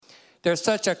There's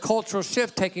such a cultural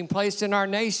shift taking place in our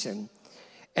nation.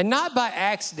 And not by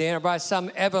accident or by some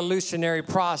evolutionary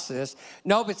process.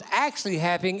 No, it's actually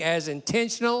happening as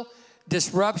intentional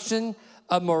disruption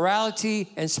of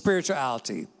morality and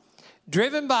spirituality,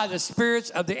 driven by the spirits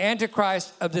of the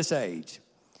Antichrist of this age.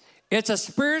 It's a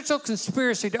spiritual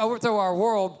conspiracy to overthrow our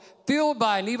world, fueled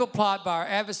by an evil plot by our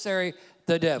adversary,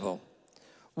 the devil,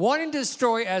 wanting to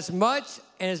destroy as much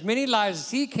and as many lives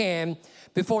as he can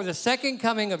before the second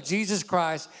coming of Jesus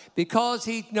Christ, because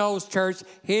he knows, church,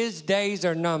 his days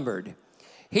are numbered.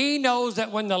 He knows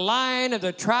that when the Lion of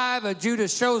the tribe of Judah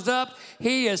shows up,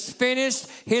 he is finished,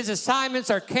 his assignments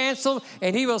are canceled,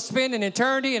 and he will spend an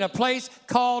eternity in a place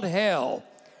called hell.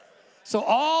 So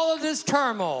all of this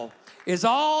turmoil is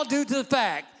all due to the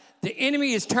fact the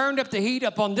enemy has turned up the heat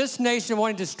upon this nation,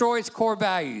 wanting to destroy its core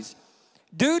values.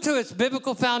 Due to its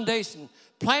biblical foundation,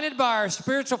 planted by our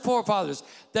spiritual forefathers,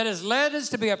 that has led us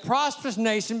to be a prosperous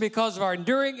nation because of our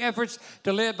enduring efforts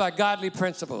to live by godly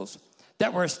principles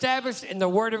that were established in the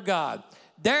Word of God.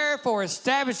 Therefore,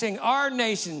 establishing our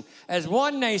nation as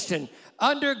one nation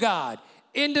under God,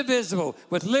 indivisible,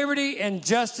 with liberty and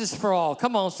justice for all.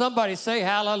 Come on, somebody say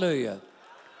hallelujah.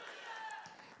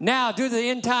 Now, due to the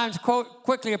end times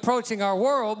quickly approaching our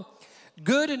world,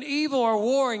 good and evil are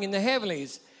warring in the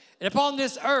heavenlies and upon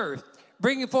this earth,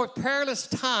 bringing forth perilous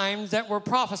times that were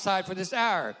prophesied for this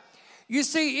hour. You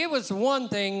see, it was one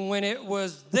thing when it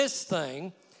was this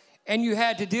thing and you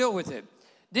had to deal with it.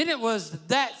 Then it was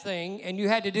that thing and you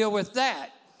had to deal with that.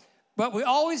 But we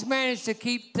always managed to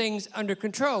keep things under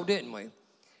control, didn't we?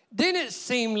 Then it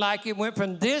seemed like it went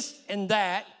from this and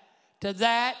that to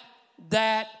that,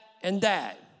 and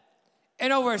that.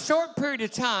 And over a short period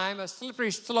of time, a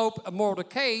slippery slope of moral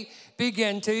decay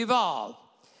began to evolve.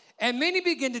 And many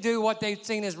begin to do what they've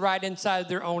seen as right inside of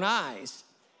their own eyes.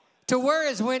 To where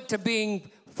it went to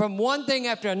being from one thing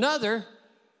after another,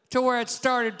 to where it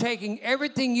started taking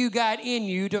everything you got in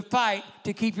you to fight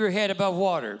to keep your head above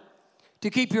water,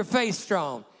 to keep your faith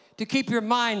strong, to keep your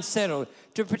mind settled,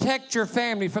 to protect your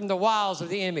family from the wiles of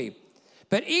the enemy.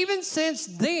 But even since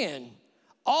then,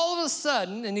 all of a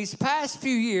sudden, in these past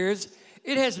few years,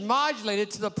 it has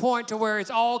modulated to the point to where it's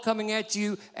all coming at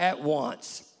you at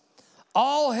once.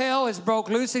 All hell has broke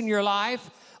loose in your life,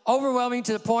 overwhelming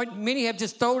to the point many have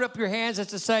just thrown up your hands as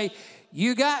to say,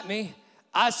 you got me,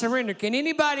 I surrender. Can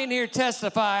anybody in here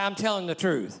testify I'm telling the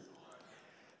truth?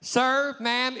 Sir,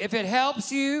 ma'am, if it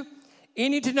helps you, you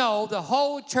need to know the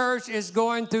whole church is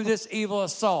going through this evil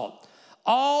assault.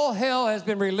 All hell has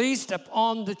been released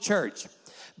upon the church.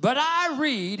 But I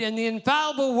read in the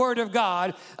infallible word of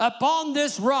God, upon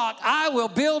this rock I will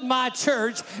build my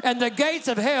church, and the gates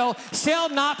of hell shall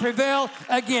not prevail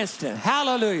against it.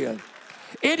 Hallelujah.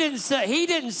 He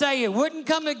didn't say it wouldn't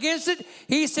come against it.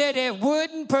 He said it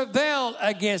wouldn't prevail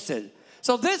against it.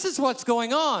 So this is what's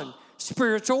going on.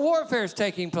 Spiritual warfare is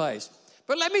taking place.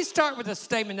 But let me start with a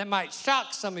statement that might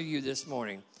shock some of you this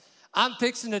morning. I'm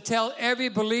fixing to tell every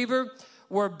believer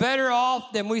we're better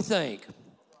off than we think.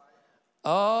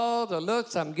 Oh, the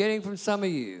looks I'm getting from some of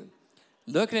you.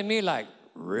 Looking at me like,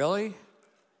 really?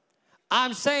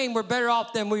 I'm saying we're better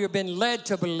off than we have been led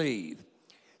to believe.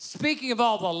 Speaking of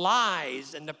all the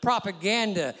lies and the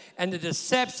propaganda and the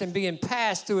deception being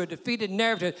passed through a defeated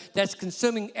narrative that's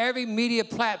consuming every media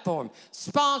platform,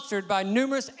 sponsored by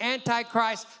numerous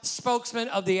Antichrist spokesmen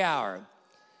of the hour.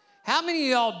 How many of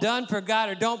y'all done for God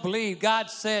or don't believe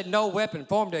God said no weapon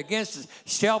formed against us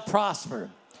shall prosper?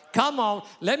 Come on,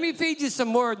 let me feed you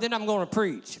some word, then I'm going to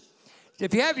preach.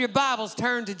 If you have your Bibles,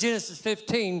 turn to Genesis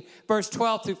 15, verse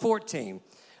 12 through 14.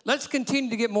 Let's continue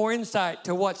to get more insight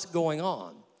to what's going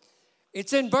on.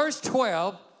 It's in verse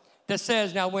 12 that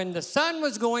says, now when the sun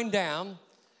was going down,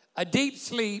 a deep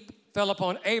sleep fell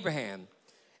upon Abraham.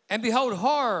 And behold,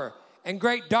 horror and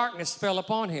great darkness fell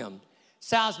upon him.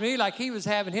 Sounds to me like he was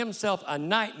having himself a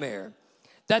nightmare.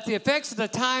 That the effects of the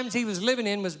times he was living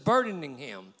in was burdening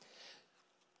him.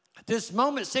 This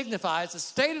moment signifies the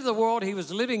state of the world he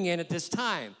was living in at this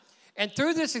time. And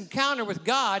through this encounter with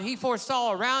God, he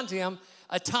foresaw around him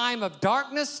a time of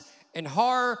darkness and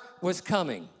horror was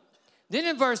coming. Then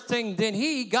in verse 10, then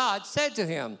he, God, said to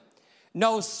him,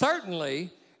 no,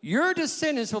 certainly your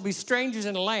descendants will be strangers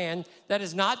in a land that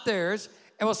is not theirs,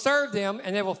 and will serve them,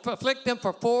 and they will afflict them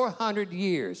for 400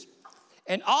 years.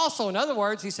 And also, in other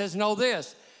words, he says, know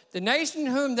this, the nation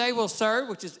whom they will serve,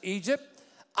 which is Egypt,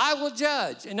 I will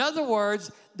judge. In other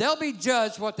words, they'll be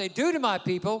judged what they do to my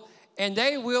people, and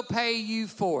they will pay you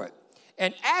for it.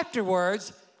 And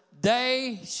afterwards,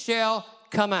 they shall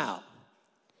come out.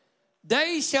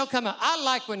 They shall come out. I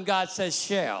like when God says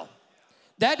shall.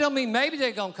 That don't mean maybe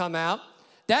they're going to come out.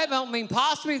 That don't mean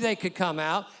possibly they could come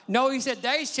out. No, he said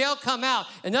they shall come out.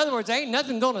 In other words, ain't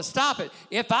nothing going to stop it.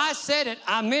 If I said it,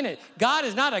 I meant it. God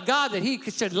is not a God that he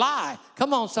should lie.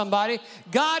 Come on, somebody.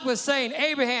 God was saying,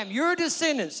 Abraham, your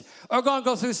descendants are going to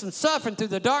go through some suffering through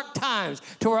the dark times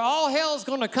to where all hell's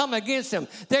going to come against them.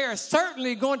 They are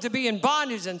certainly going to be in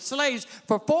bondage and slaves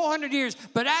for 400 years.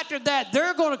 But after that,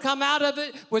 they're going to come out of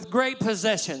it with great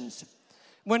possessions.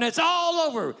 When it's all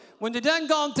over, when they're done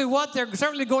gone through what they're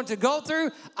certainly going to go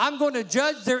through, I'm going to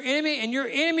judge their enemy, and your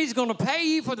enemy's going to pay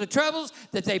you for the troubles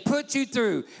that they put you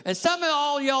through. And some of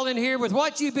all y'all in here, with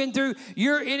what you've been through,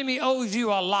 your enemy owes you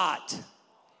a lot.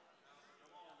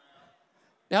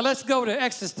 Now let's go to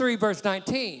Exodus 3, verse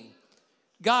 19.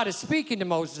 God is speaking to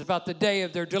Moses about the day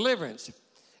of their deliverance.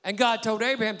 And God told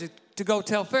Abraham to go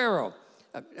tell Pharaoh,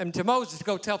 and to Moses to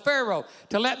go tell Pharaoh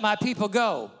to let my people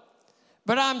go.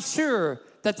 But I'm sure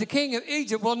that the king of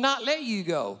Egypt will not let you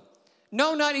go.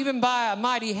 No, not even by a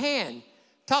mighty hand.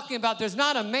 Talking about there's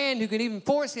not a man who can even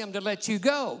force him to let you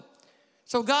go.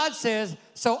 So God says,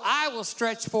 so I will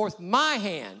stretch forth my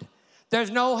hand. There's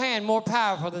no hand more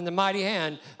powerful than the mighty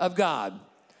hand of God.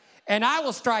 And I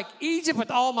will strike Egypt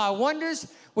with all my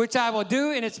wonders, which I will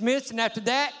do in its midst. And after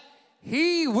that,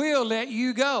 he will let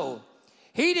you go.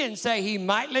 He didn't say he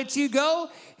might let you go.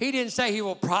 He didn't say he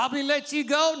will probably let you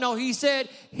go. No, he said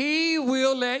he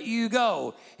will let you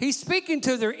go. He's speaking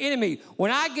to their enemy. When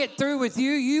I get through with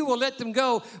you, you will let them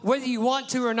go whether you want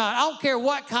to or not. I don't care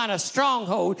what kind of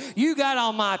stronghold you got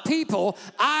on my people.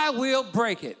 I will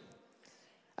break it.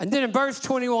 And then in verse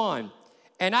 21,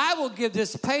 and I will give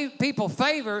this people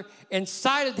favor in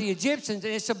sight of the Egyptians,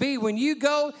 and it shall be when you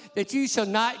go that you shall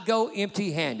not go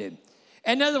empty-handed.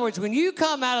 In other words, when you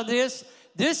come out of this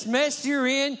mess you're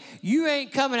in, you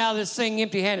ain't coming out of this thing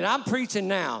empty-handed. I'm preaching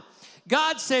now.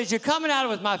 God says you're coming out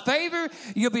with my favor.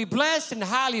 You'll be blessed and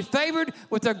highly favored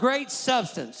with a great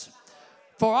substance.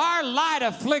 For our light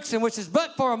affliction, which is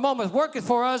but for a moment, worketh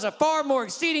for us a far more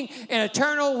exceeding and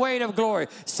eternal weight of glory.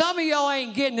 Some of y'all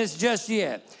ain't getting this just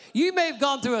yet. You may have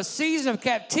gone through a season of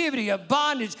captivity, of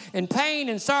bondage, and pain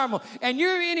and sorrow, and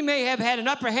your enemy may have had an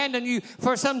upper hand on you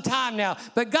for some time now.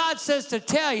 But God says to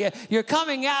tell you, you're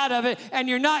coming out of it, and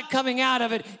you're not coming out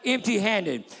of it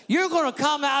empty-handed. You're going to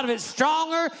come out of it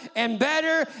stronger and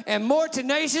better and more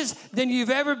tenacious than you've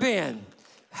ever been.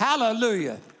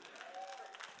 Hallelujah.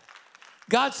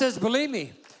 God says, believe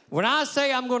me, when I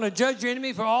say I'm going to judge your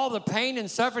enemy for all the pain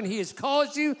and suffering he has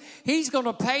caused you, he's going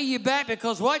to pay you back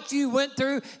because what you went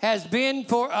through has been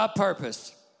for a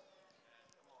purpose.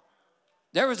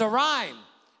 There was a rhyme,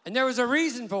 and there was a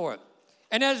reason for it.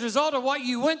 And as a result of what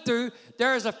you went through,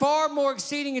 there is a far more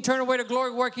exceeding eternal weight of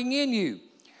glory working in you.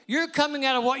 You're coming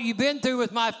out of what you've been through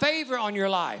with my favor on your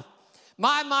life.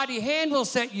 My mighty hand will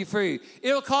set you free.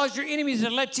 It will cause your enemies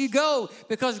to let you go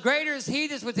because greater is he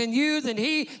that's within you than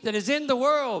he that is in the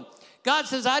world. God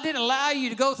says, I didn't allow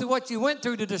you to go through what you went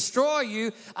through to destroy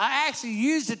you. I actually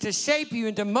used it to shape you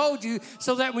and to mold you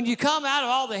so that when you come out of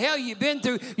all the hell you've been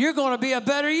through, you're going to be a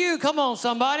better you. Come on,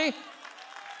 somebody.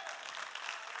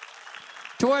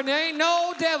 To where there ain't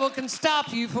no devil can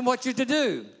stop you from what you're to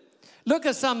do. Look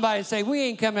at somebody and say, we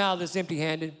ain't coming out of this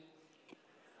empty-handed.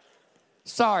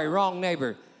 Sorry, wrong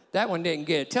neighbor. That one didn't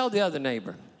get it. Tell the other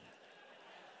neighbor.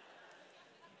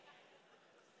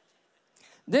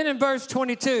 Then in verse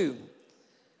 22,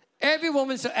 every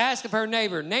woman shall ask of her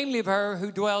neighbor, namely of her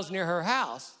who dwells near her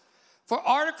house, for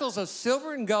articles of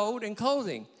silver and gold and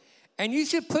clothing. And you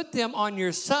should put them on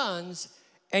your sons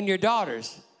and your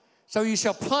daughters. So you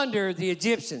shall plunder the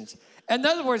Egyptians. In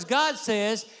other words, God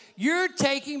says, you're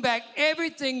taking back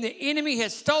everything the enemy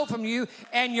has stole from you,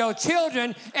 and your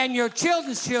children and your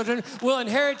children's children will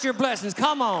inherit your blessings.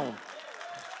 Come on.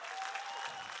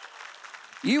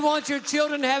 You want your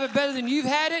children to have it better than you've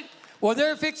had it? Well,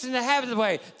 they're fixing to have it the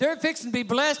way. They're fixing to be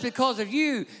blessed because of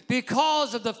you,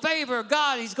 because of the favor of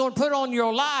God he's going to put on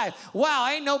your life. Wow,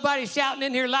 ain't nobody shouting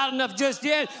in here loud enough just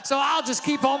yet, so I'll just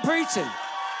keep on preaching.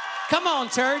 Come on,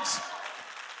 church.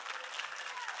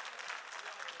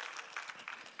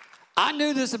 I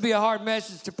knew this would be a hard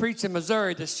message to preach in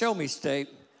Missouri, the show me state.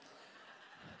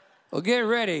 Well, get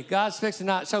ready. God's fixing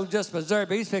not show just Missouri,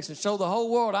 but he's fixing to show the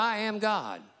whole world I am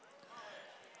God.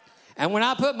 And when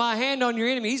I put my hand on your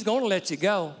enemy, he's going to let you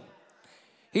go.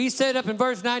 He said up in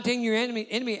verse 19, your enemy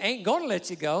ain't going to let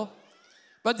you go.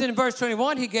 But then in verse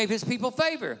 21, he gave his people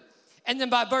favor. And then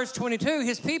by verse 22,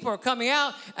 his people are coming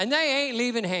out, and they ain't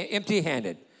leaving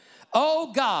empty-handed.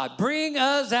 Oh, God, bring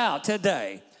us out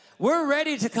today We're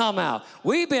ready to come out.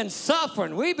 We've been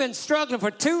suffering. We've been struggling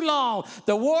for too long.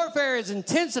 The warfare is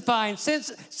intensifying.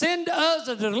 Send us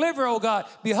a deliverer, oh God.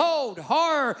 Behold,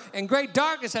 horror and great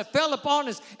darkness have fell upon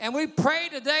us. And we pray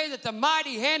today that the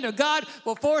mighty hand of God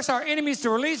will force our enemies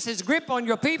to release his grip on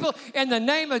your people. In the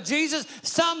name of Jesus,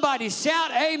 somebody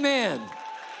shout amen.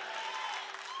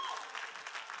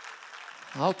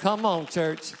 Oh, come on,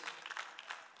 church.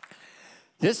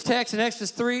 This text in Exodus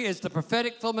 3 is the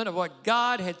prophetic fulfillment of what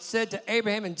God had said to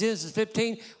Abraham in Genesis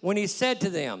 15 when he said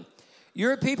to them,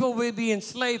 your people will be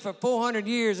enslaved for 400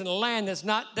 years in a land that's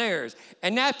not theirs.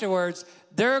 And afterwards,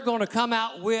 they're going to come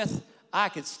out with, I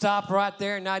could stop right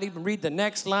there and not even read the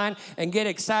next line and get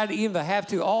excited even if I have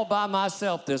to all by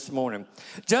myself this morning.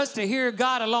 Just to hear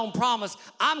God alone promise,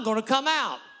 I'm going to come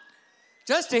out.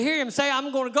 Just to hear him say,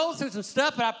 I'm going to go through some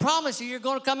stuff, but I promise you, you're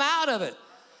going to come out of it.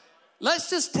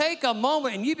 Let's just take a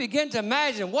moment and you begin to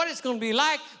imagine what it's going to be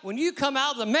like when you come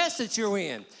out of the mess that you're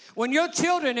in. When your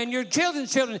children and your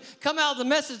children's children come out of the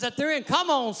message that they're in. Come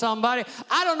on, somebody.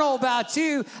 I don't know about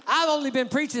you. I've only been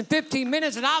preaching 15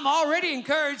 minutes, and I'm already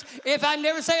encouraged if I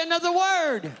never say another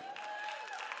word.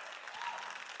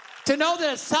 To know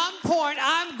that at some point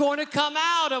I'm going to come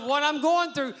out of what I'm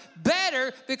going through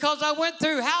better because I went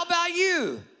through. How about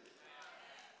you?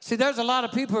 See, there's a lot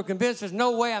of people who are convinced there's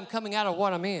no way I'm coming out of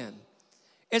what I'm in.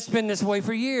 It's been this way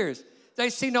for years. They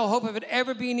see no hope of it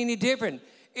ever being any different.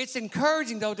 It's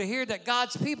encouraging, though, to hear that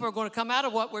God's people are going to come out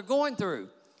of what we're going through.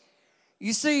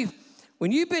 You see,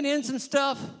 when you've been in some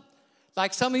stuff,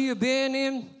 like some of you have been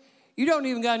in, you don't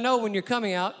even got to know when you're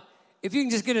coming out. If you can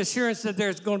just get assurance that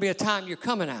there's going to be a time you're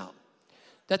coming out,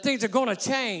 that things are going to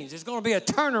change. There's going to be a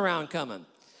turnaround coming.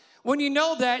 When you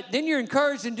know that, then you're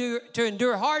encouraged to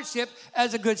endure hardship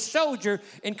as a good soldier,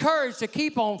 encouraged to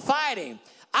keep on fighting.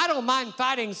 I don't mind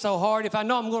fighting so hard if I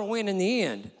know I'm going to win in the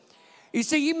end. You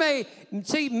see,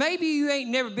 maybe you ain't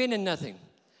never been in nothing,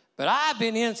 but I've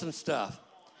been in some stuff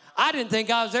I didn't think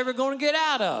I was ever going to get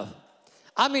out of.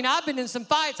 I mean, I've been in some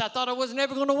fights I thought I wasn't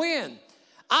ever going to win.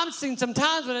 I've seen some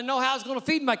times when I know how I was going to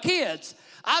feed my kids.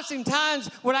 I've seen times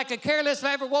when I could care less if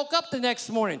I ever woke up the next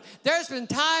morning. There's been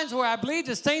times where I believe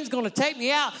this thing's going to take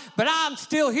me out, but I'm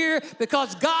still here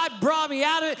because God brought me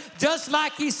out of it just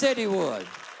like he said he would.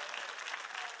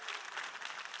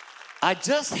 I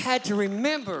just had to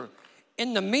remember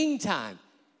in the meantime.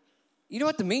 You know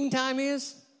what the meantime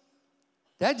is?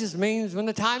 That just means when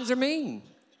the times are mean.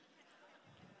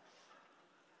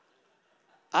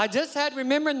 I just had to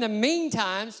remember in the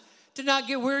meantimes to not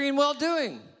get weary in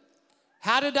well-doing.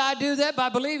 How did I do that? By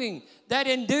believing that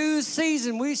in due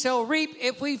season we shall reap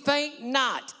if we faint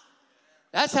not.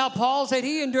 That's how Paul said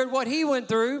he endured what he went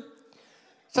through.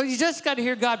 So you just got to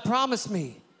hear God promise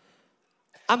me,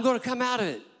 I'm going to come out of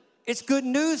it. It's good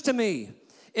news to me.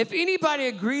 If anybody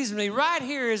agrees with me, right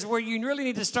here is where you really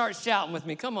need to start shouting with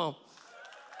me. Come on.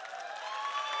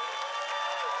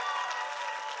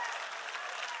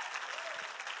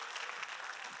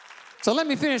 So let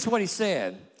me finish what he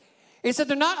said. He said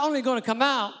they're not only going to come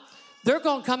out, they're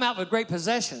going to come out with great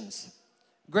possessions,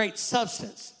 great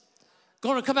substance.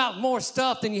 Going to come out with more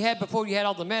stuff than you had before you had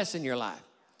all the mess in your life.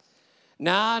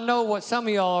 Now, I know what some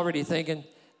of y'all already thinking.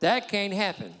 That can't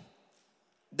happen.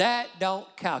 That don't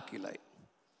calculate.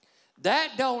 That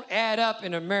don't add up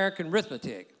in American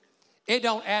arithmetic. It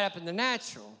don't add up in the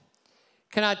natural.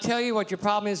 Can I tell you what your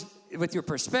problem is with your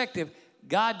perspective?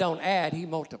 God don't add, he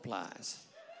multiplies.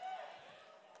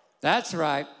 That's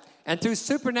right. And through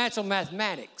supernatural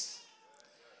mathematics,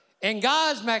 in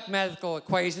God's mathematical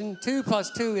equation, 2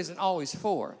 + 2 isn't always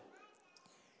 4.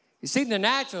 You see, in the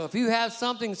natural, if you have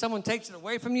something, someone takes it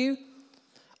away from you,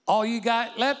 all you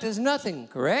got left is nothing,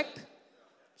 correct?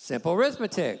 Simple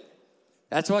arithmetic.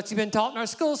 That's what you've been taught in our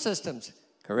school systems,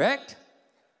 correct?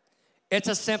 It's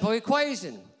a simple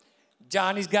equation.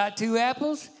 Johnny's got 2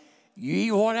 apples, you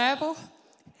eat 1 apple,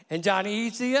 and Johnny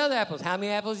eats the other apples. How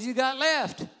many apples you got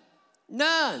left?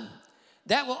 None.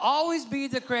 That will always be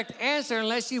the correct answer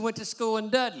unless you went to school in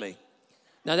Dudley.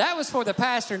 Now, that was for the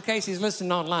pastor in case he's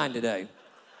listening online today.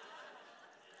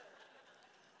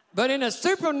 But in a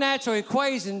supernatural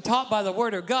equation taught by the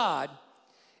Word of God,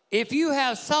 if you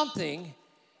have something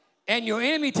and your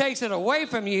enemy takes it away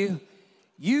from you,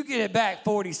 you get it back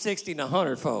 40, 60, and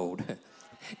 100-fold.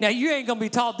 Now, you ain't going to be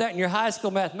taught that in your high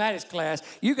school mathematics class.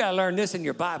 You got to learn this in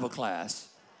your Bible class.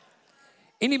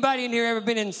 Anybody in here ever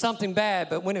been in something bad,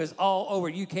 but when it was all over,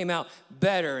 you came out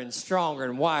better and stronger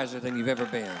and wiser than you've ever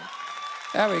been?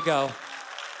 There we go.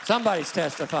 Somebody's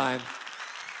testifying.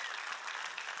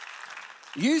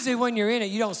 Usually when you're in it,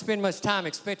 you don't spend much time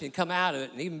expecting to come out of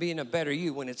it and even being a better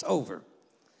you when it's over.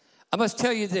 I must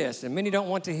tell you this, and many don't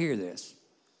want to hear this.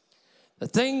 The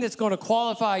thing that's going to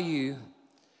qualify you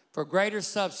for greater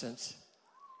substance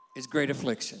is great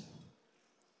affliction.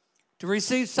 To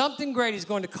receive something great is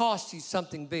going to cost you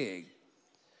something big.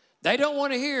 They don't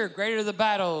want to hear greater the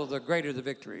battle, the greater the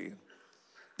victory.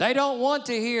 They don't want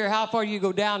to hear how far you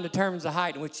go down determines the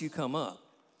height in which you come up.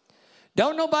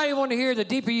 Don't nobody want to hear the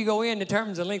deeper you go in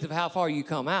determines the length of how far you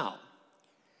come out.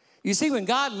 You see, when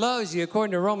God loves you,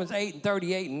 according to Romans 8 and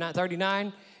 38 and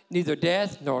 39, neither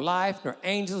death, nor life, nor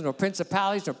angels, nor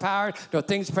principalities, nor powers, nor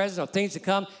things present, nor things to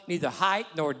come, neither height,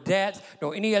 nor depth,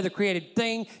 nor any other created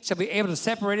thing shall be able to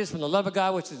separate us from the love of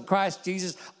God which is in Christ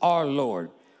Jesus our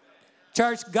Lord.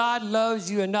 Church, God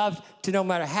loves you enough to no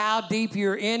matter how deep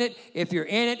you're in it, if you're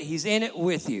in it, he's in it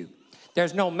with you.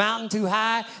 There's no mountain too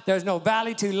high, there's no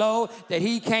valley too low that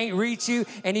he can't reach you,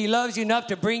 and he loves you enough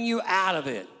to bring you out of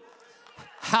it.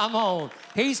 Come on.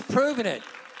 He's proven it.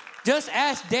 Just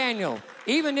ask Daniel.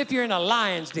 Even if you're in a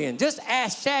lion's den, just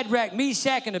ask Shadrach,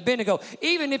 Meshach, and Abednego.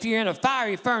 Even if you're in a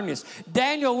fiery furnace,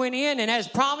 Daniel went in, and as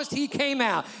promised, he came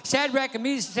out. Shadrach, and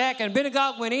Meshach, and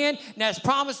Abednego went in, and as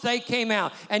promised, they came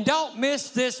out. And don't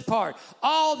miss this part.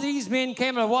 All these men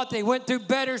came out of what they went through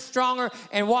better, stronger,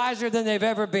 and wiser than they've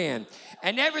ever been.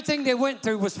 And everything they went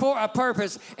through was for a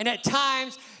purpose. And at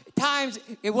times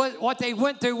it was what they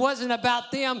went through wasn't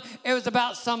about them. It was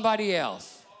about somebody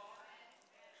else.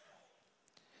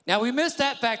 Now, we miss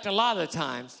that fact a lot of the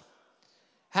times.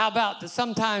 How about that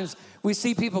sometimes we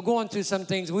see people going through some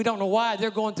things, and we don't know why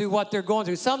they're going through what they're going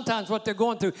through. Sometimes what they're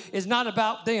going through is not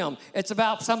about them. It's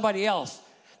about somebody else,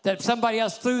 that somebody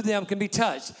else through them can be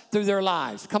touched through their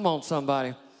lives. Come on,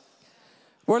 somebody.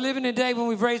 We're living in a day when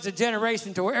we've raised a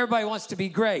generation to where everybody wants to be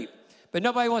great, but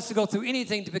nobody wants to go through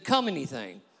anything to become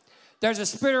anything. There's a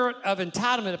spirit of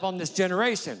entitlement upon this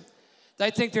generation. They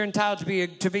think they're entitled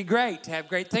to be great, to have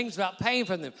great things about paying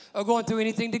for them or going through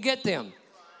anything to get them.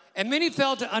 And many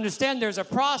fail to understand there's a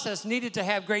process needed to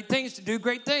have great things, to do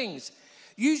great things.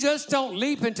 You just don't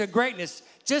leap into greatness.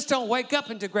 Just don't wake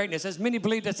up into greatness. As many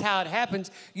believe that's how it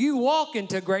happens. You walk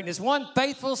into greatness one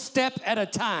faithful step at a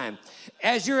time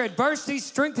as your adversity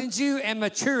strengthens you and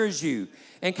matures you.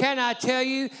 And can I tell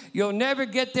you, you'll never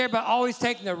get there by always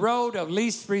taking the road of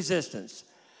least resistance.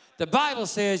 The Bible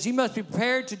says you must be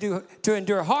prepared to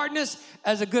endure hardness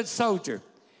as a good soldier.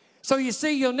 So you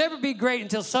see, you'll never be great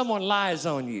until someone lies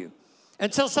on you,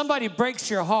 until somebody breaks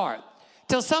your heart,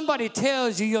 till somebody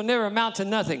tells you you'll never amount to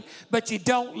nothing, but you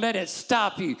don't let it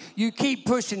stop you. You keep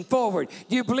pushing forward.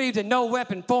 You believe that no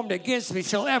weapon formed against me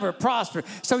shall ever prosper.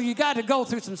 So you got to go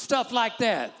through some stuff like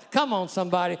that. Come on,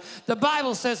 somebody. The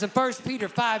Bible says in 1 Peter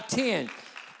 5:10,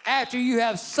 after you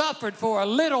have suffered for a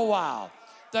little while,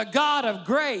 the God of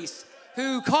grace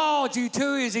who called you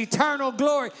to his eternal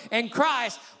glory in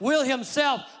Christ will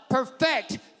himself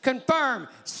perfect, confirm,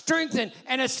 strengthen,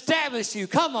 and establish you.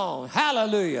 Come on.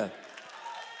 Hallelujah.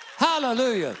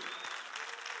 Hallelujah.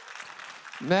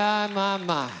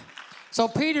 My. So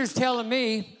Peter's telling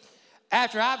me,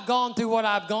 after I've gone through what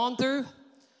I've gone through,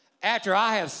 after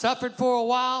I have suffered for a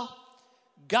while,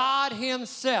 God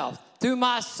himself, through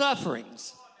my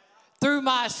sufferings,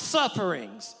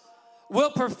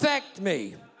 will perfect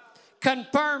me,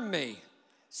 confirm me,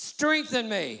 strengthen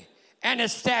me, and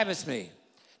establish me.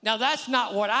 Now, that's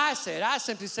not what I said. I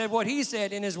simply said what he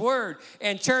said in his word.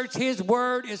 And church, his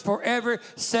word is forever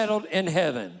settled in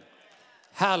heaven.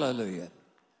 Hallelujah.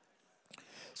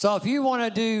 So if you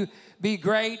want to be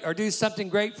great or do something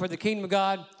great for the kingdom of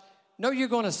God, know you're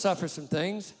going to suffer some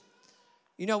things.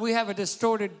 You know, we have a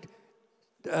distorted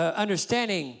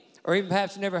understanding, or even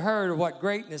perhaps never heard of what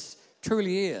greatness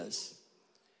truly is.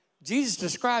 Jesus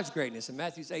describes greatness in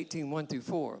Matthew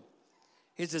 18:1-4.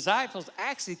 His disciples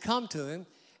actually come to him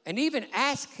and even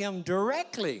ask him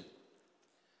directly,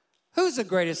 who's the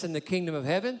greatest in the kingdom of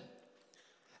heaven?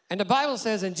 And the Bible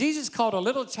says, and Jesus called a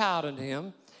little child unto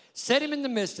him, set him in the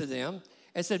midst of them,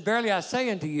 and said, verily I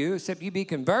say unto you, except you be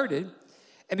converted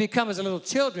and become as little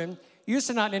children, you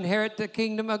shall not inherit the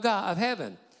kingdom of God, of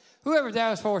heaven. Whoever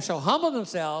therefore shall humble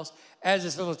themselves as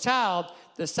this little child,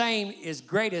 the same is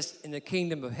greatest in the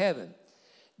kingdom of heaven.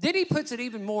 Then he puts it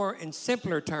even more in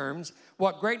simpler terms,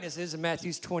 what greatness is in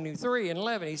Matthew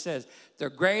 23:11. He says, the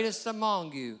greatest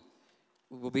among you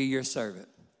will be your servant.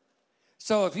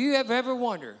 So if you have ever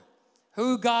wondered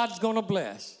who God's going to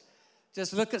bless,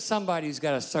 just look at somebody who's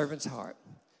got a servant's heart.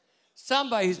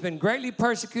 Somebody who's been greatly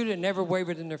persecuted and never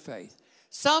wavered in their faith.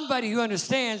 Somebody who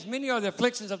understands many are the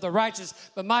afflictions of the righteous,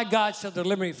 but my God shall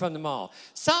deliver me from them all.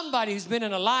 Somebody who's been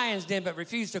in a lion's den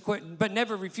but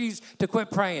never refused to quit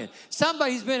praying.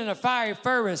 Somebody who's been in a fiery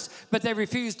furnace, but they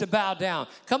refused to bow down.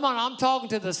 Come on, I'm talking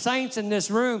to the saints in this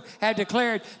room have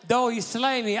declared, though he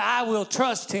slay me, I will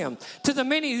trust him. To the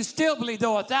many who still believe,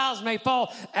 though 1,000 may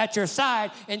fall at your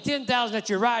side and 10,000 at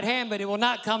your right hand, but it will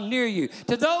not come near you.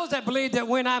 To those that believe that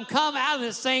when I'm come out of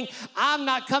this thing, I'm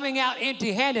not coming out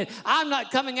empty-handed. I'm not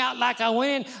coming out like I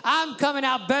went in. I'm coming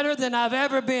out better than I've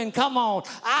ever been. Come on.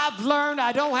 I've learned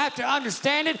I don't have to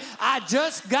understand it. I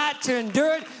just got to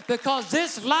endure it because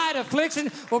this light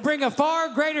affliction will bring a far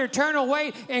greater eternal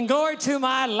weight and glory to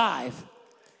my life.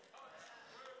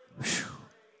 Whew.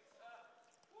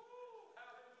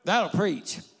 That'll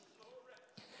preach.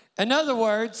 In other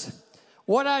words,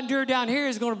 what I endure down here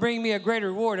is going to bring me a greater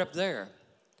reward up there.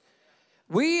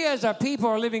 We as our people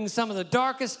are living some of the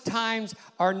darkest times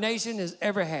our nation has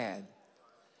ever had.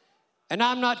 And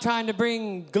I'm not trying to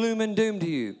bring gloom and doom to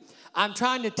you. I'm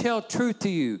trying to tell truth to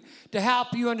you, to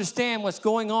help you understand what's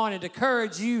going on and to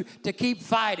encourage you to keep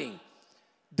fighting.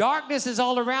 Darkness is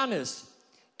all around us.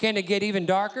 Can it get even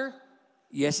darker?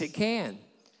 Yes, it can.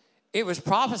 It was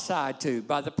prophesied to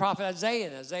by the prophet Isaiah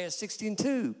in Isaiah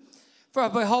 16:2. For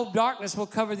behold, darkness will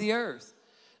cover the earth.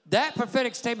 That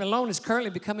prophetic statement alone is currently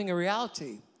becoming a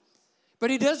reality. But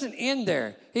he doesn't end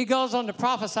there. He goes on to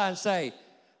prophesy and say,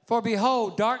 for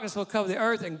behold, darkness will cover the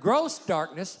earth and gross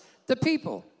darkness the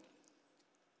people.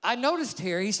 I noticed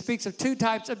here he speaks of two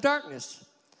types of darkness.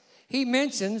 He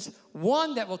mentions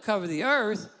one that will cover the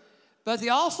earth, but he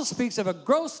also speaks of a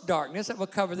gross darkness that will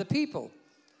cover the people.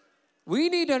 We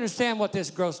need to understand what this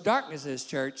gross darkness is,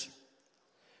 church.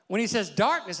 When he says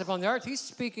darkness upon the earth, he's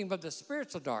speaking of the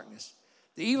spiritual darkness,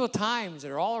 the evil times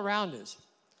that are all around us.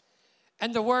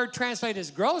 And the word translated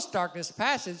as gross darkness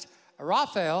passage,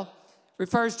 Raphael,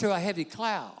 refers to a heavy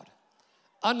cloud.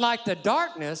 Unlike the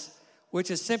darkness, which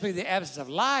is simply the absence of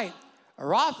light,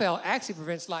 Raphael actually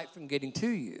prevents light from getting to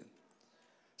you.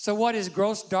 So what is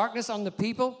gross darkness on the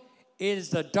people? It is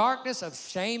the darkness of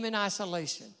shame and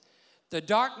isolation, the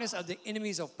darkness of the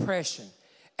enemy's oppression,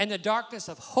 and the darkness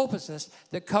of hopelessness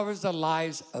that covers the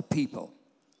lives of people.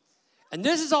 And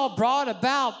this is all brought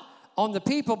about on the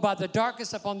people by the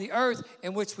darkness upon the earth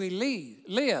in which we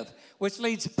live, which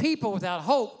leads people without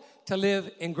hope to live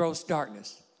in gross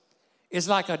darkness. It's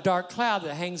like a dark cloud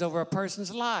that hangs over a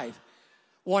person's life,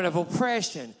 one of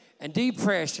oppression and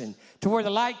depression, to where the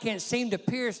light can't seem to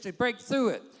pierce, to break through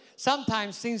it.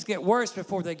 Sometimes things get worse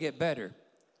before they get better.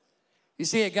 You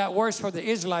see, it got worse for the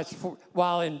Israelites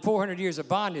while in 400 years of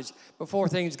bondage, before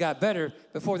things got better,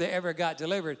 before they ever got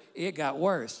delivered, it got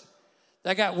worse.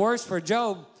 They got worse for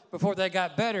Job before they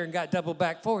got better and got double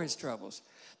back for his troubles.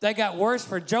 They got worse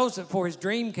for Joseph before his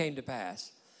dream came to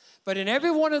pass. But in every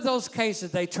one of those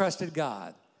cases, they trusted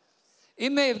God.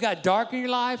 It may have got dark in your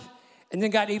life and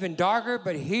then got even darker,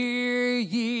 but hear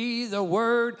ye the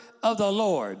word of the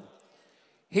Lord.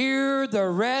 Hear the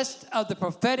rest of the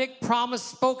prophetic promise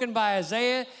spoken by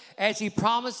Isaiah as he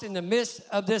promised in the midst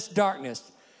of this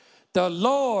darkness. The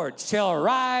Lord shall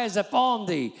arise upon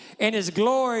thee, and his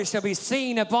glory shall be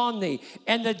seen upon thee.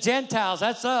 And the Gentiles,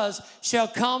 that's us, shall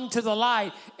come to the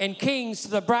light, and kings to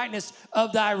the brightness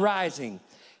of thy rising.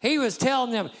 He was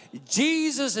telling them,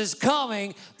 Jesus is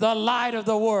coming, the light of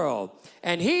the world.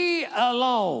 And he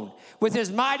alone, with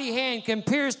his mighty hand, can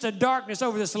pierce the darkness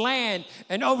over this land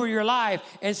and over your life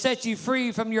and set you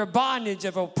free from your bondage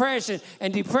of oppression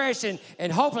and depression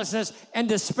and hopelessness and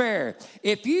despair.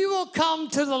 If you will come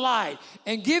to the light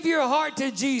and give your heart to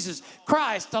Jesus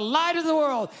Christ, the light of the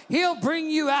world, he'll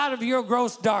bring you out of your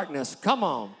gross darkness. Come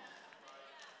on.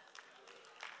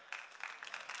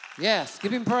 Yes,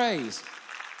 give him praise.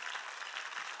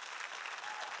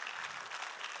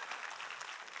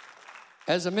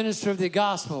 As a minister of the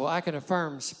gospel, I can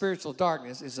affirm spiritual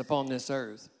darkness is upon this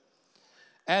earth.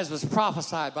 As was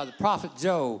prophesied by the prophet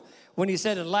Joel when he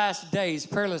said, in last days,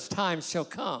 perilous times shall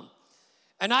come.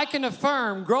 And I can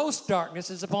affirm gross darkness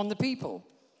is upon the people.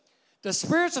 The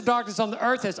spiritual darkness on the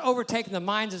earth has overtaken the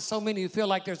minds of so many who feel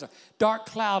like there's a dark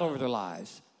cloud over their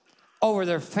lives, over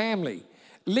their family,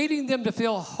 leading them to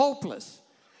feel hopeless.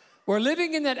 We're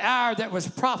living in that hour that was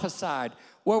prophesied,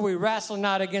 where we wrestle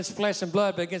not against flesh and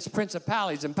blood, but against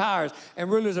principalities and powers and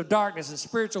rulers of darkness and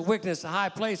spiritual wickedness in high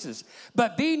places.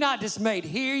 But be not dismayed.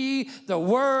 Hear ye the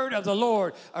word of the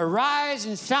Lord. Arise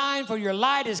and shine, for your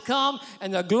light is come,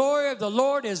 and the glory of the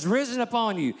Lord is risen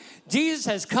upon you. Jesus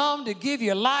has come to give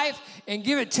you life and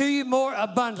give it to you more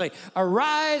abundantly.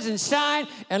 Arise and shine,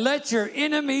 and let your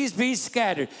enemies be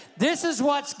scattered. This is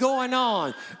what's going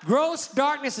on. Gross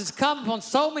darkness has come upon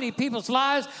so many people's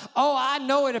lives. Oh, I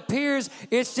know it appears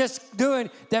it's just doing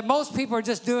that. Most people are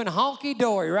just doing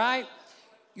honky-dory, right?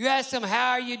 You ask them,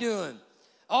 how are you doing?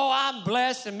 Oh, I'm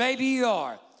blessed, and maybe you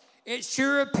are. It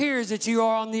sure appears that you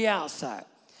are on the outside.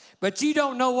 But you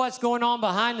don't know what's going on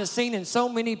behind the scene in so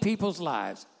many people's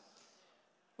lives.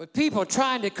 With people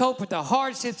trying to cope with the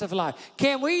hardships of life.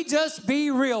 Can we just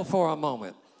be real for a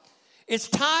moment? It's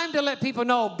time to let people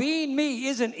know being me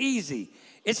isn't easy.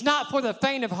 It's not for the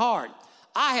faint of heart.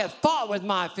 I have fought with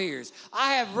my fears.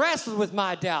 I have wrestled with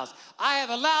my doubts. I have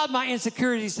allowed my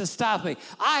insecurities to stop me.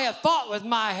 I have fought with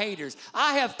my haters.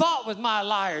 I have fought with my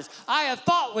liars. I have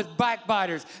fought with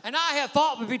backbiters. And I have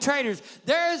fought with betrayers.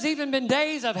 There's even been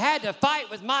days I've had to fight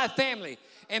with my family.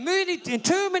 And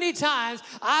too many times,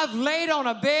 I've laid on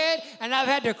a bed and I've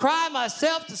had to cry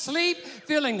myself to sleep,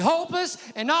 feeling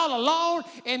hopeless and all alone.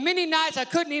 And many nights I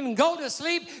couldn't even go to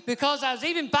sleep because I was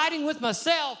even fighting with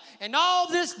myself and all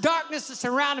this darkness that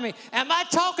surrounded me. Am I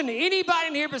talking to anybody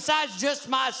in here besides just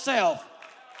myself?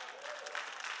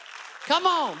 Come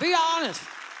on, be honest.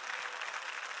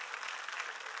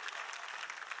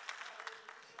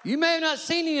 You may have not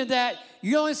seen any of that.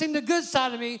 You only seen the good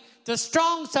side of me, the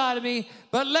strong side of me.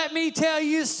 But let me tell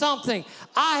you something.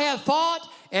 I have fought,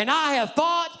 and I have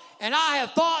fought, and I have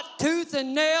fought tooth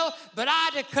and nail. But I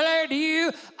declare to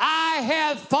you, I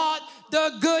have fought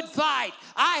the good fight.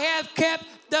 I have kept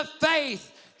the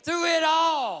faith through it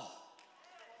all.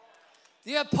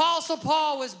 The Apostle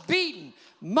Paul was beaten,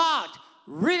 mocked,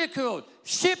 ridiculed,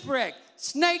 shipwrecked,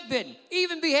 snake bitten,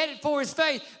 even beheaded for his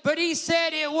faith. But he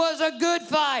said it was a good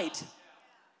fight.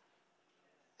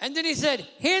 And then he said,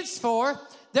 henceforth,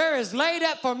 there is laid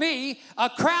up for me a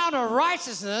crown of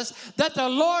righteousness that the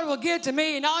Lord will give to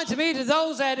me, and not to me, to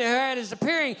those that are at his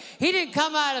appearing. He didn't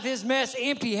come out of his mess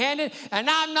empty-handed, and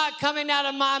I'm not coming out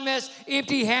of my mess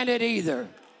empty-handed either.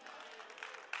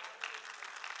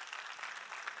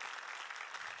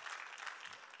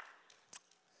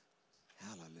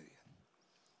 Hallelujah.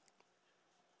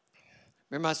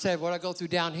 Remember I said what I go through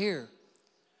down here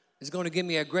is going to give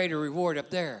me a greater reward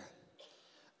up there.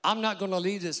 I'm not going to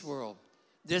leave this world,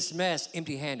 this mess,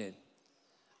 empty-handed.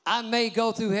 I may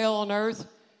go through hell on earth,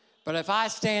 but if I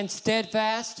stand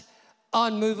steadfast,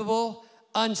 unmovable,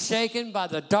 unshaken by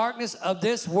the darkness of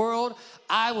this world,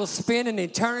 I will spend an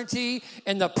eternity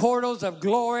in the portals of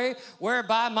glory,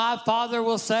 whereby my Father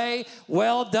will say,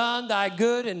 well done, thy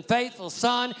good and faithful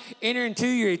son, enter into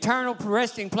your eternal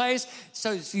resting place.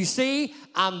 So you see,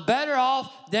 I'm better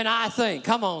off than I think.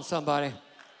 Come on, somebody.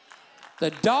 The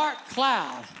dark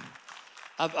cloud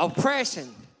of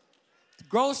oppression,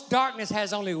 gross darkness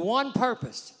has only one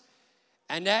purpose,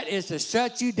 and that is to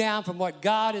shut you down from what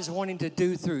God is wanting to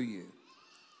do through you.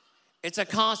 It's a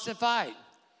constant fight.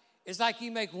 It's like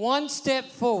you make one step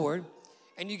forward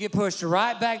and you get pushed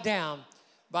right back down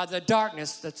by the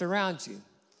darkness that's around you.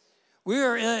 We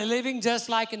are living just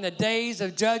like in the days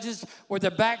of Judges, where the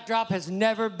backdrop has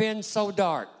never been so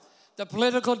dark. The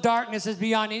political darkness is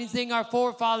beyond anything our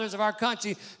forefathers of our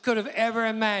country could have ever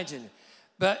imagined.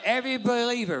 But every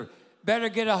believer better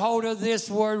get a hold of this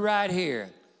word right here.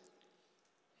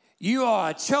 You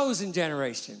are a chosen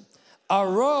generation, a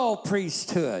royal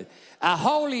priesthood, a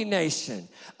holy nation,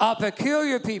 a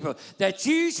peculiar people, that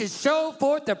you should show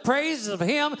forth the praises of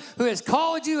him who has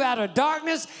called you out of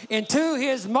darkness into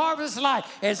his marvelous light.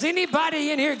 Has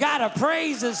anybody in here got a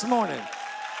praise this morning?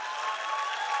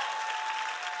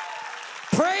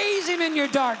 Praise him in your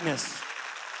darkness.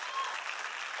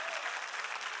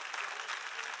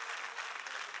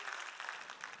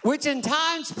 Which in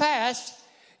times past,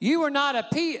 you were not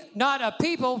a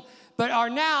people, but are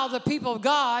now the people of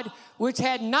God, which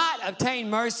had not obtained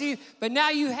mercy, but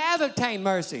now you have obtained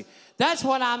mercy. That's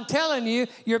what I'm telling you.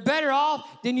 You're better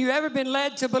off than you ever been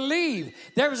led to believe.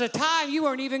 There was a time you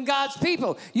weren't even God's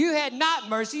people. You had not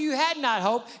mercy. You had not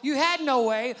hope. You had no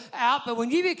way out. But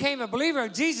when you became a believer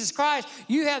of Jesus Christ,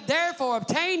 you have therefore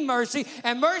obtained mercy,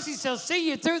 and mercy shall see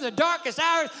you through the darkest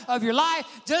hours of your life,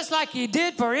 just like you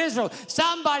did for Israel.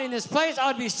 Somebody in this place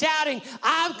ought to be shouting,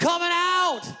 I'm coming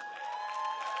out.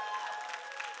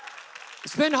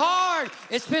 It's been hard.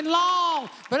 It's been long,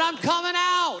 but I'm coming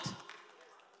out.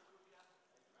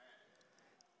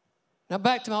 Now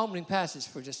back to my opening passage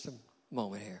for just a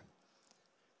moment here.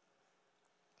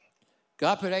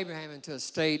 God put Abraham into a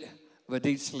state of a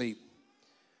deep sleep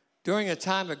during a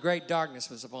time of great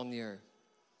darkness was upon the earth.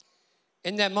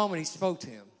 In that moment, he spoke to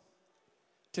him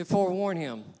to forewarn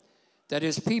him that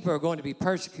his people are going to be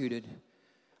persecuted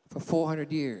for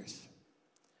 400 years.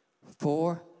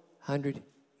 400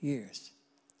 years.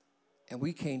 And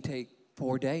we can't take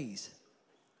 4 days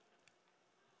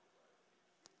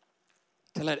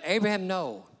to let Abraham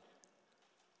know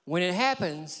when it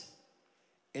happens,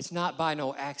 it's not by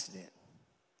no accident.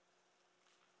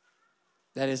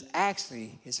 That is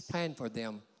actually his plan for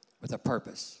them with a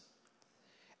purpose.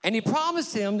 And he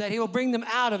promised him that he will bring them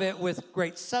out of it with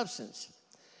great substance.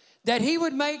 That he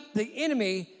would make the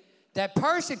enemy that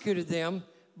persecuted them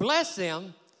bless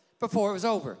them before it was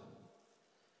over.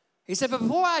 He said, but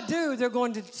before I do, they're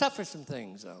going to suffer some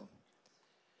things, though.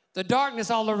 The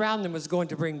darkness all around them was going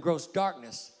to bring gross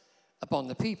darkness upon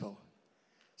the people,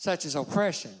 such as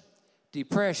oppression,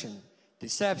 depression,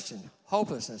 deception,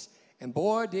 hopelessness, and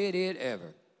boy, did it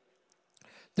ever.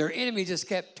 Their enemy just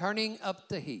kept turning up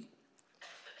the heat.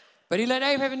 But he let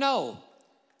Abraham know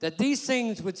that these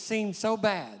things would seem so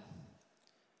bad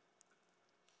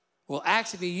will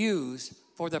actually be used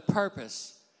for the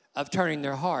purpose of turning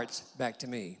their hearts back to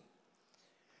me.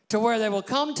 To where they will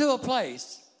come to a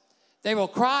place, they will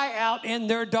cry out in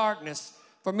their darkness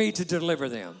for me to deliver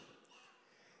them.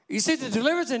 You see, the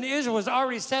deliverance in Israel was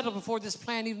already settled before this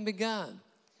plan even begun.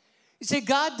 You see,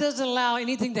 God doesn't allow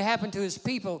anything to happen to his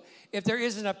people if there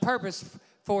isn't a purpose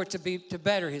for it to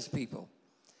better his people.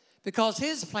 Because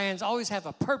his plans always have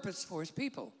a purpose for his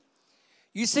people.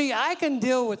 You see, I can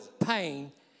deal with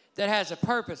pain that has a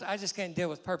purpose. I just can't deal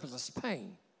with purposeless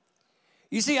pain.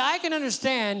 You see, I can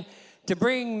understand to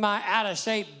bring my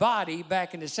out-of-shape body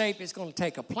back into shape, it's going to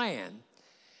take a plan.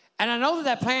 And I know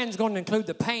that plan is going to include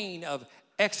the pain of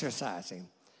exercising.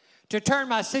 To turn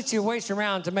my situation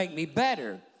around to make me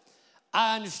better,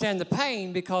 I understand the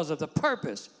pain because of the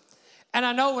purpose. And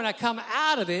I know when I come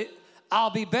out of it, I'll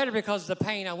be better because of the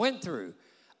pain I went through.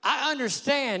 I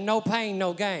understand no pain,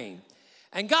 no gain.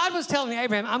 And God was telling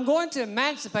Abraham, I'm going to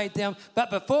emancipate them, but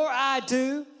before I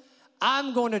do,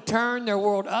 I'm going to turn their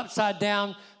world upside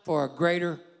down for a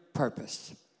greater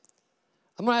purpose.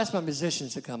 I'm going to ask my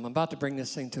musicians to come. I'm about to bring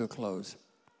this thing to a close.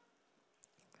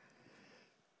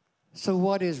 So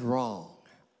what is wrong?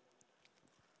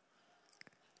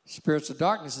 Spiritual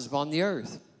darkness is upon the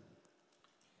earth.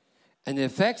 And the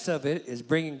effects of it is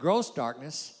bringing gross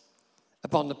darkness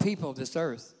upon the people of this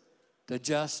earth, the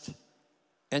just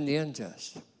and the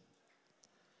unjust.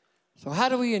 So how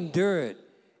do we endure it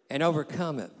and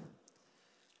overcome it?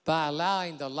 By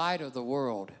allowing the light of the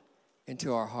world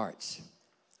into our hearts.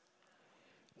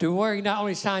 To where he not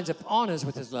only shines upon us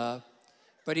with his love,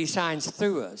 but he shines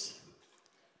through us.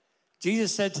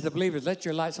 Jesus said to the believers, let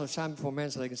your light so shine before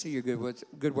men so they can see your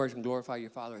good works and glorify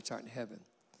your Father which art in heaven.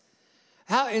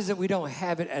 How is it we don't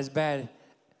have it as bad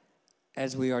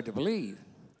as we are to believe?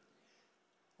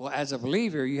 Well, as a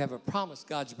believer, you have a promise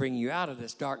God's bringing you out of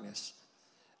this darkness.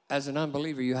 As an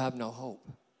unbeliever, you have no hope.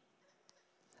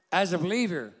 As a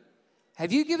believer,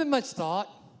 have you given much thought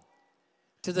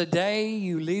to the day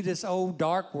you leave this old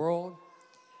dark world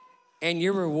and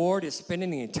your reward is spending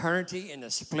the eternity in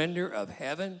the splendor of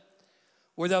heaven,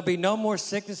 where there'll be no more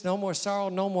sickness, no more sorrow,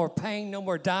 no more pain, no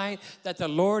more dying, that the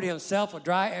Lord himself will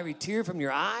dry every tear from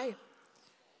your eye?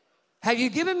 Have you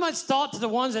given much thought to the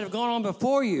ones that have gone on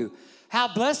before you? How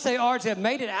blessed they are to have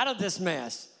made it out of this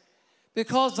mess.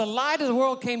 Because the light of the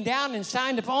world came down and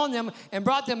shined upon them and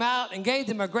brought them out and gave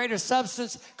them a greater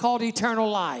substance called eternal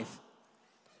life.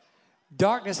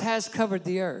 Darkness has covered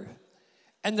the earth.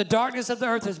 And the darkness of the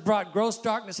earth has brought gross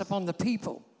darkness upon the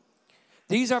people.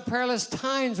 These are perilous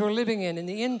times we're living in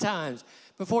the end times,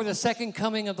 before the second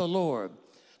coming of the Lord.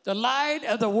 The light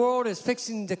of the world is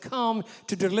fixing to come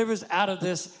to deliver us out of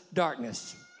this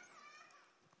darkness.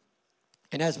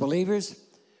 And as believers,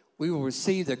 we will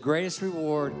receive the greatest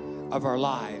reward of our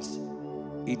lives,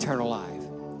 eternal life.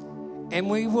 And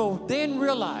we will then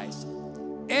realize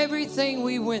everything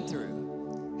we went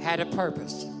through had a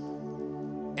purpose.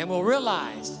 And we'll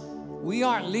realize we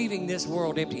aren't leaving this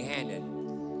world empty-handed.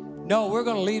 No, we're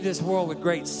going to leave this world with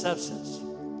great substance.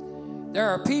 There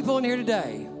are people in here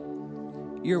today,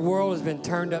 your world has been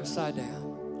turned upside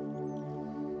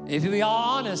down. If you be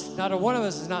all honest, not a one of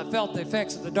us has not felt the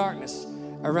effects of the darkness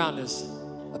around us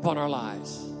upon our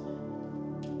lives.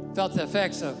 Felt the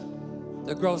effects of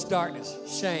the gross darkness,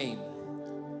 shame,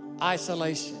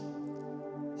 isolation,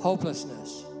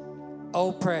 hopelessness,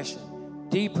 oppression,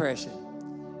 depression.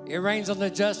 It rains on the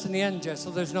just and the unjust,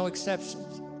 so there's no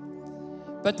exceptions.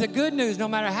 But the good news, no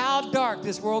matter how dark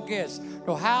this world gets,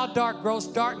 or how dark gross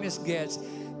darkness gets,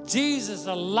 Jesus,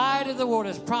 the light of the world,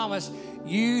 has promised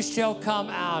you shall come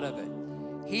out of it.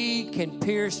 He can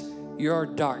pierce your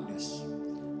darkness.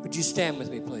 Would you stand with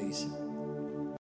me, please?